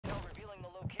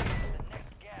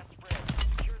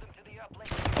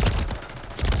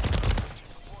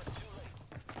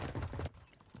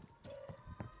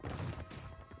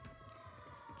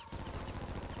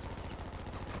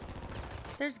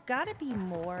There's gotta be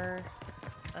more.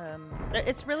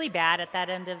 It's really bad at that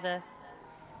end of the.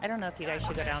 I don't know if you guys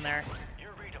should go down there. You're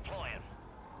redeploying.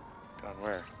 Down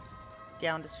where?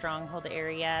 Down to Stronghold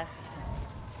area.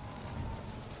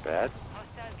 Bad?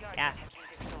 Yeah.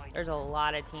 There's a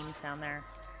lot of teams down there.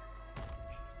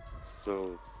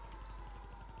 So.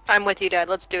 I'm with you, Dad.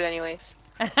 Let's do it anyways.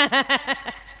 Okay.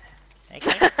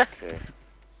 Okay.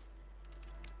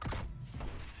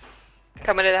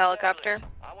 Coming to the helicopter.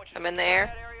 I'm in the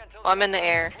air. Well, I'm in the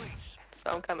air, so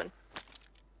I'm coming.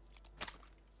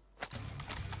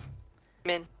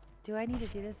 I'm in. Do I need to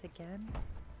do this again?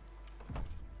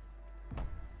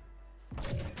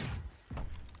 These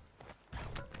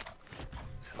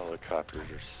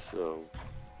helicopters are so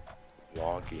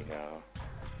wonky now.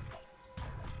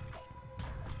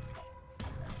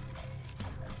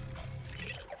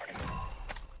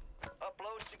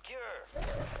 Upload secure.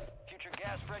 Future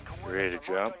gas spread coordinates Ready to are marked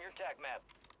jump? on your TAC map.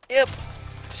 Yep.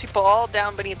 She fall all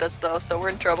down beneath us though, so we're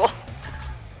in trouble.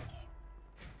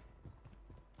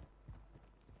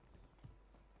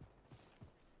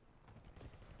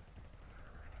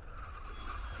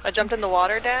 I jumped in the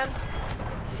water, Dad.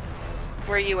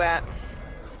 Where are you at?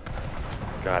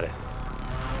 Got it.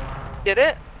 Did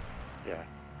it? Yeah.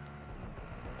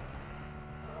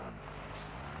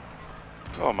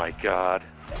 Oh my god.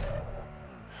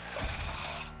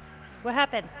 What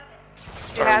happened?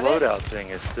 You Our have it? loadout thing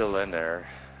is still in there.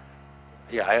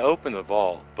 Yeah, I opened the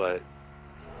vault, but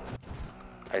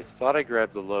I thought I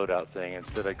grabbed the loadout thing.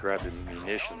 Instead, I grabbed a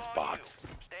munitions box.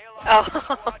 Stay alive.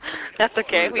 Oh, that's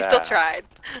okay. Through We still that. tried.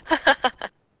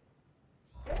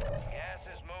 Gas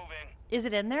is moving. Is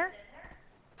it in there?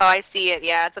 Oh, I see it.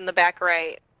 Yeah, it's in the back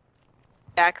right.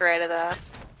 Back right of the...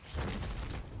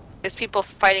 There's people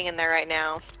fighting in there right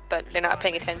now, but they're not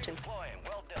paying attention. Deploying.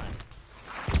 Well done.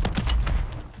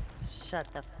 Shut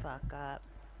the fuck up.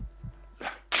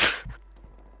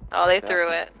 Oh, they threw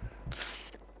it.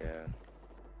 Yeah.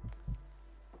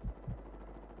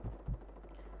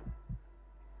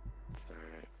 It's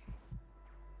alright.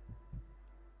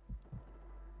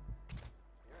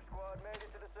 Your squad made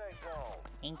it to the safe zone.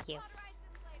 Thank you.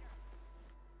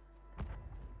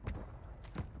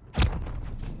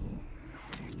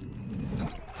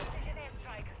 Precision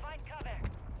airstrike. Find cover.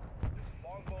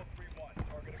 Longbow 3-1,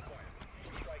 target acquired.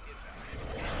 Strike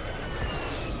inbound.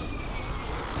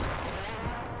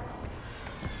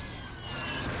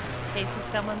 Casey,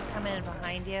 someone's coming in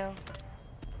behind you.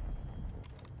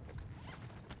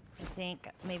 I think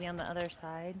maybe on the other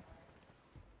side.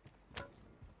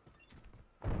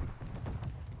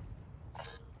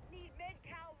 Need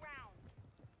med-cal round.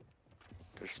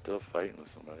 They're still fighting with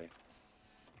somebody.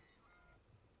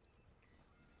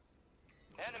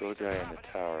 Still a guy in the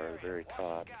tower at the very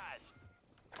top.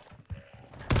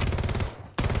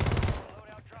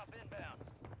 Loadout drop inbound.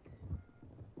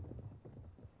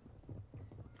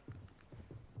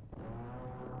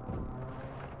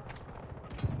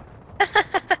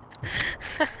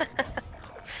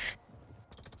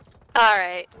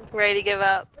 Alright, ready to give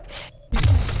up.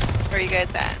 Where are you guys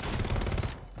at?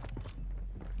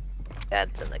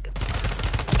 Dad's in the good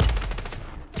spot.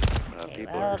 Okay,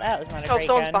 People well, are... that was not a Oh, great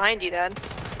someone's gun. behind you, Dad.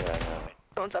 Yeah, I know.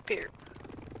 Someone's up here.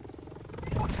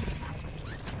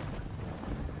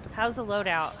 How's the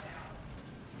loadout?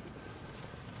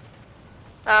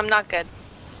 Not good.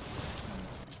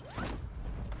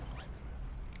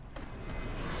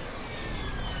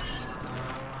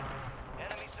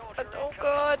 Enemy soldier Oh incoming.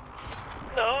 god.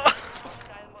 No.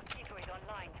 Hostile mosquito is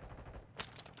online.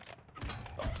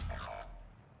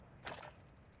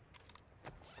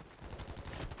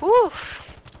 Whew.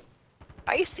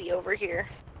 Icy over here.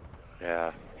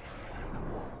 Yeah.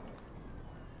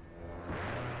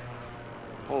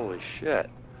 Holy shit.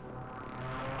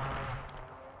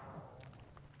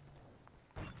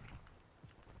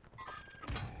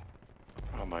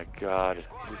 Oh my god.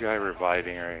 The guy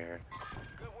reviving right here.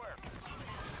 Good work.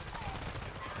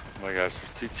 Oh my gosh,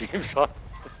 there's two teams on.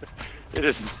 It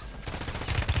is.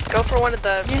 Go for one of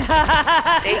the...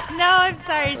 No, I'm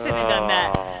sorry. I shouldn't have done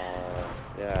that.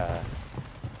 Yeah.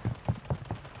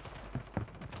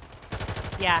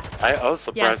 Yeah, I was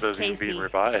surprised Yes, I was even being Casey.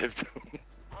 revived.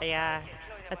 yeah.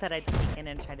 I thought I'd sneak in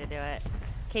and try to do it.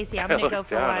 Casey, I'm I gonna go looked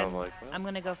for down, one. I'm like, what? I'm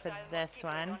gonna go for this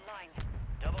one. Online.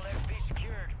 Double XP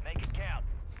secured. Make it count.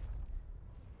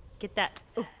 Get that.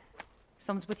 Ooh,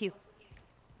 someone's with you.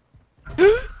 Be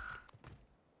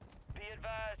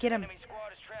advised. Get him. Enemy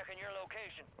squad is tracking your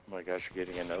location. Oh my gosh, you're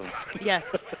getting another one. Yes.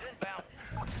 Is inbound.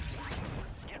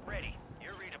 Get ready.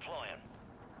 You're redeploying.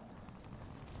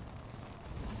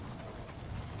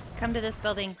 Come to this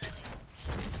building.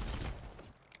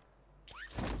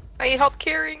 I need help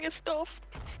carrying his stuff.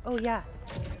 Oh yeah.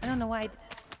 I don't know why.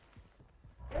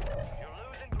 You're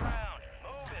losing ground.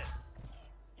 Move it.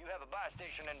 You have a buy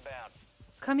station inbound.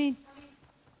 Coming.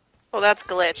 Well, that's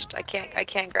glitched. I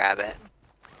can't grab it.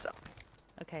 So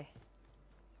Okay.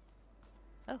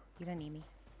 Oh, you don't need me.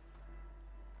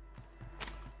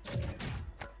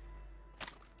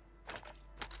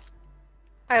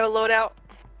 I have a loadout.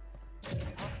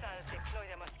 Hostiles deploy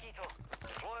the mosquito.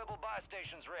 Deployable buy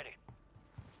stations ready.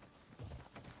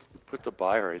 Put the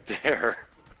buy right there.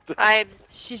 I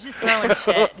She's just throwing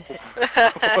shit.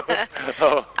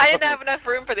 Oh. I didn't have enough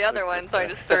room for the other one, so I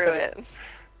just threw it.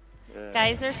 Yeah.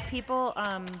 Guys, there's people.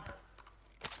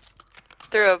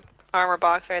 Threw a armor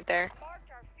box right there. Marked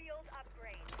our field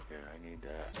upgrade. Yeah, I need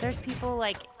that. There's people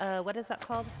like. What is that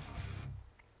called?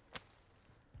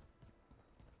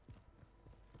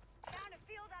 Found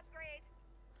a field upgrade.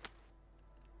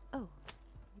 Oh,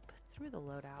 you threw the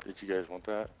loadout. Did you guys want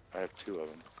that? I have 2 of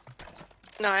them.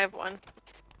 No, I have one.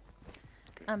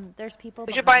 There's people.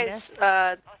 We should behind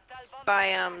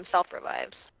buy us. self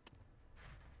revives.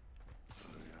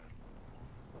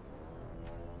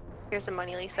 Here's the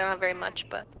money, Lisa. I don't have very much,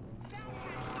 but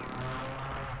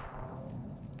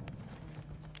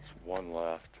There's 1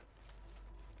 left.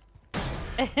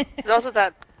 there's also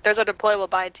that. There's a deployable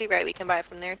buy too, right? We can buy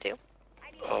from there too.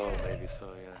 Oh, maybe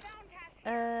so,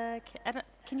 yeah.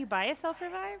 Can you buy a self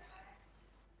revive?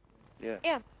 Yeah,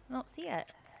 Yeah. I don't see it.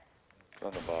 it's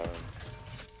on the bottom.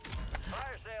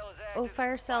 Fire sale is active. Oh,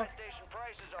 fire sale. Buy station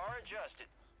prices are adjusted.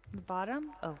 The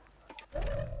bottom? Oh.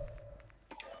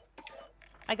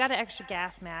 I got an extra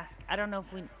gas mask. I don't know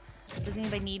if we. Does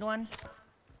anybody need one?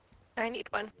 I need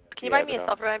one. Can you Yeah, buy me a but,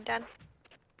 self revive, Dad?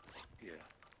 Yeah.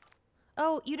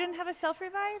 Oh, you didn't have a self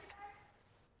revive?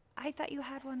 I thought you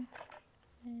had one.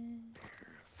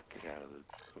 Let's get out of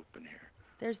the open here.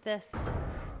 There's this.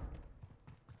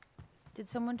 Did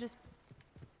someone just.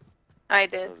 I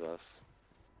did. That was us.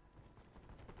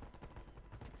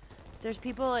 There's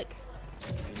people like.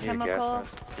 You need Chemical. a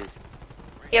gas mask, Casey?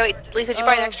 Yeah, wait, Lisa, did you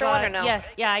buy an Oh, extra one or God. no? Yes,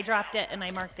 yeah, I dropped it and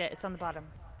I marked it. It's on the bottom.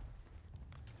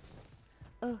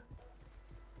 Oh.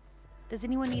 Does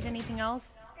anyone need anything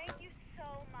else? Thank you so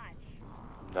much.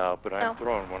 No, but I'm No.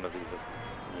 throwing one of these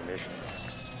at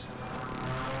munitions.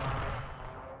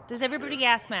 Does everybody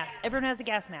gas mask? Everyone has a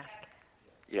gas mask.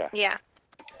 Yeah. Yeah.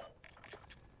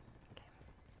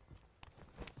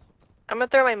 I'm gonna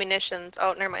throw my munitions.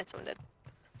 Oh, never mind, someone did.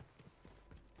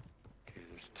 Okay,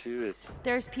 there's 2 at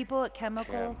There's people at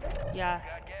chemical. Yeah,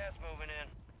 Got gas moving in.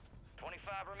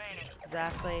 25 remaining.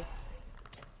 exactly.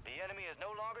 The enemy is no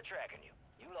longer tracking you.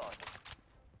 You lost it.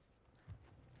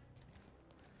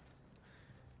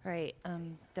 Right,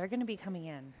 they're gonna be coming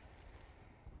in.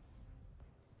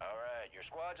 All right, your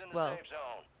squad's in the Well. safe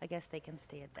zone. I guess they can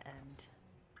stay at the end.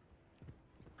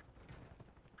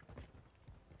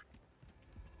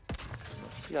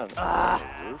 must be on the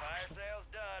roof. Fire sale's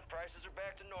done. Prices are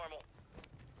back to normal.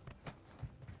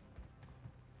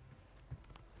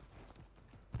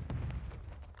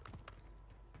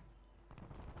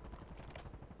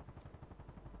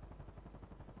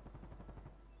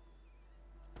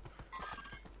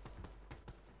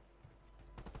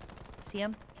 See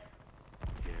him?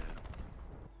 Yeah.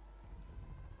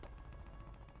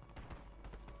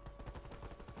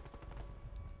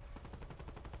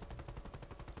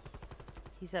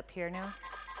 He's up here now.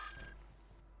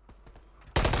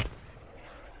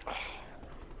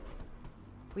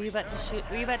 Were you about to shoot?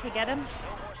 Were you about to get him? No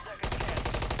more second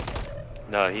chances.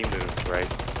 No, he moved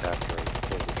right after I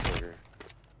pulled the trigger.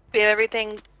 We have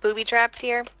everything booby trapped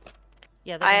here.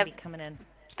 Yeah, they're I gonna have- be coming in.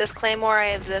 This claymore, I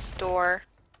have this door.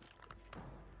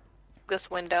 This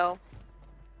window.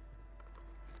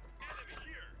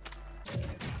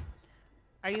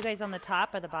 Are you guys on the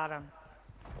top or the bottom?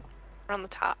 We're on the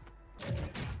top.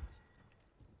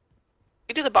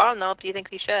 We do the bottom though, if you think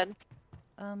we should.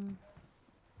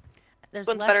 There's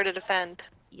One's less. better to defend.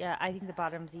 Yeah, I think the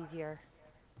bottom's easier.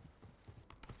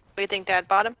 What do you think, Dad?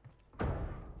 Bottom?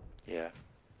 Yeah.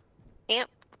 Yep.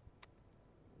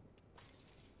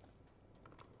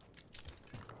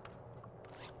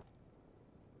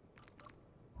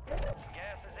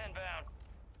 Gas is inbound.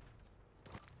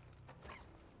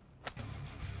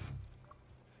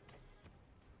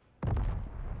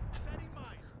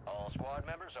 All squad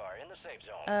members are in the safe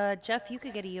zone. Jeff, you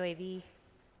could get a UAV.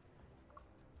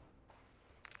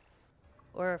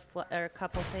 Or or a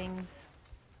couple things.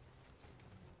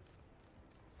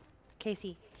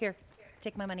 Casey, here,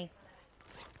 take my money.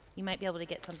 You might be able to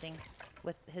get something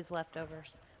with his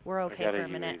leftovers. We're okay I got for a a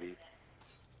minute. UAV.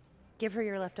 Give her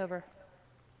your leftover.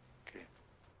 Okay.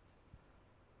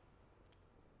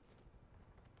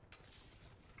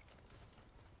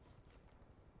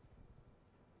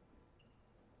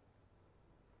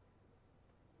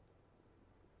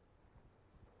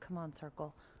 Come on,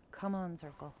 circle. Come on,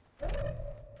 circle.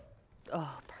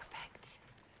 Oh, perfect.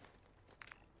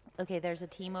 Okay, there's a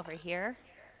team over here.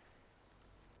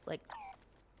 Like,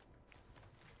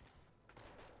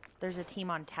 there's a team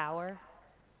on tower.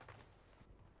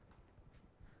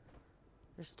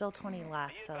 There's still 20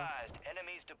 left, Be so advised,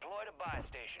 enemies deployed a buy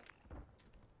station.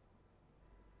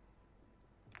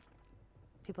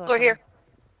 people are We're here.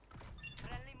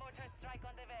 Friendly mortar strike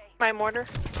on the way. My mortar.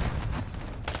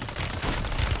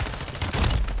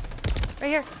 Right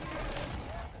here.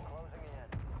 Closing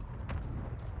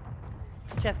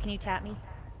in. Jeff, can you tap me?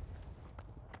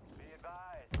 Be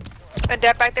advised. A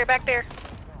dead back there, back there.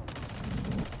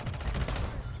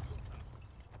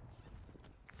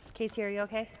 Casey, are you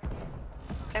okay?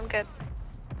 I'm good.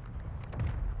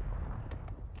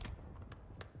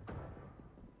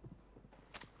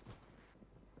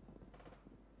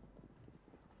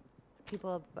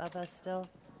 People above us still.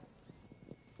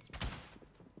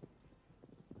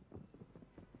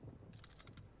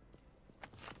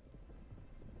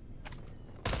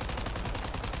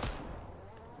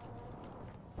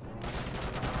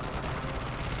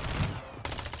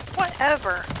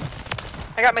 Whatever.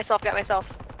 I got myself.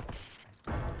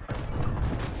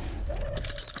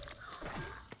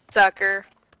 Sucker.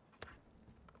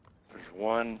 There's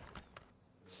one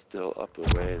still up the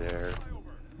way there.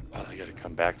 Oh, they gotta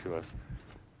come back to us.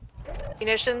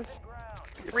 Munitions.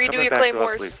 It's Redo coming your back to us,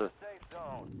 claymores. Lisa. Safe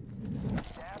zone. Down to 10.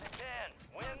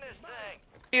 Win this thing.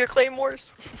 Do your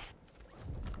claymores.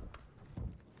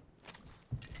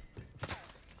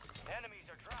 Enemies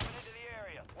are dropping into the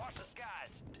area. Watch the skies.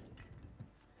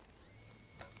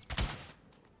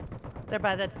 They're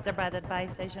by the buy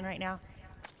station right now.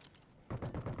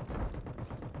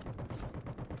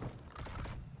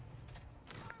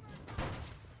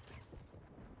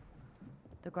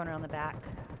 They're going around the back.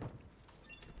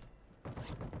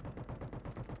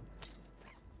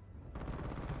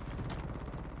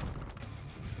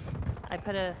 I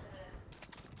put a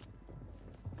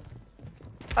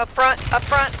Up front.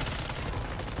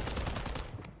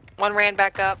 One ran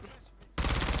back up.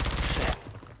 Shit.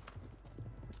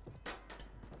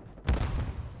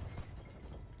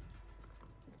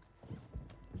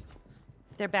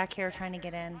 They're back here trying to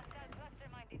get in. Cluster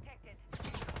mine detected.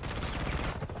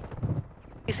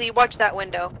 You see, watch that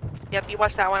window. Yep, you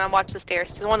watch that one. I'm watch the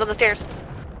stairs. There's one on the stairs.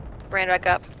 Ran back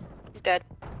up. He's dead.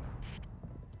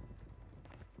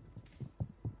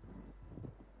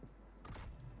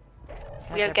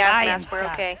 God, We have they're gas buying masks. We're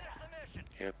stuff. okay.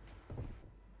 Yep.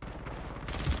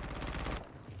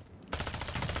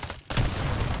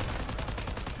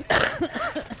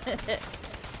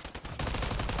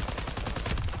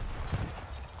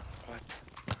 What?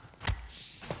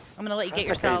 I'm gonna let you How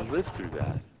get the heck I yourself. lived through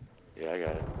that. Yeah, I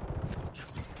got it.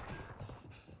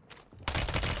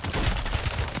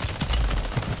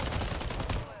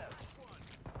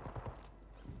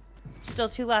 Still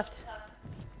 2 left.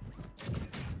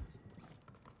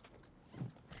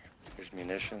 There's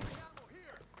munitions.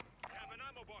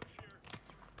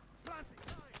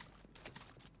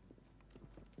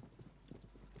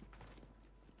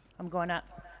 I'm going up.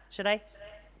 Should I?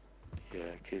 Yeah,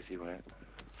 Casey went.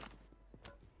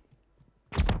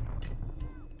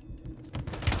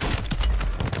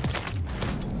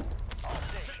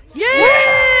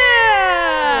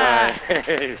 Yeah!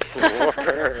 Nice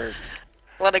work.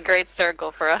 What a great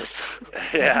circle for us.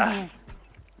 Yeah.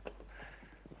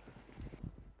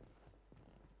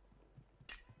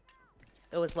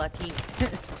 It was lucky.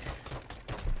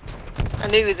 I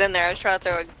knew he was in there. I was trying to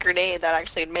throw a grenade that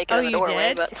actually would make it Oh, in the you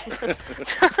doorway, did?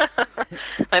 but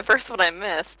my first one I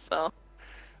missed, so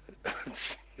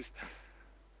Jeez.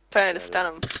 trying to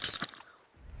stun him.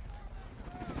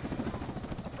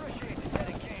 Appreciate the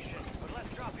dedication, but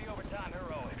let's drop the overtime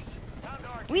heroics. Time to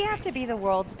argue. We have to be the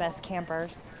world's best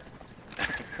campers.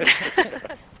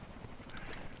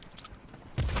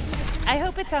 I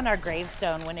hope it's on our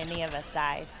gravestone when any of us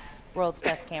dies. World's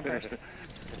best campers.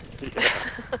 Yeah.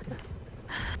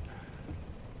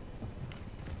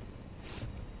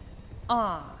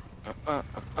 Aw.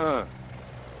 Uh.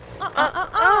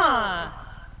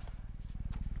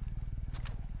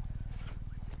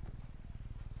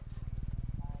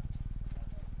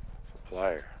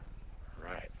 Supplier.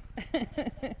 Right.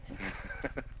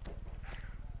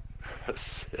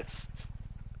 Sick.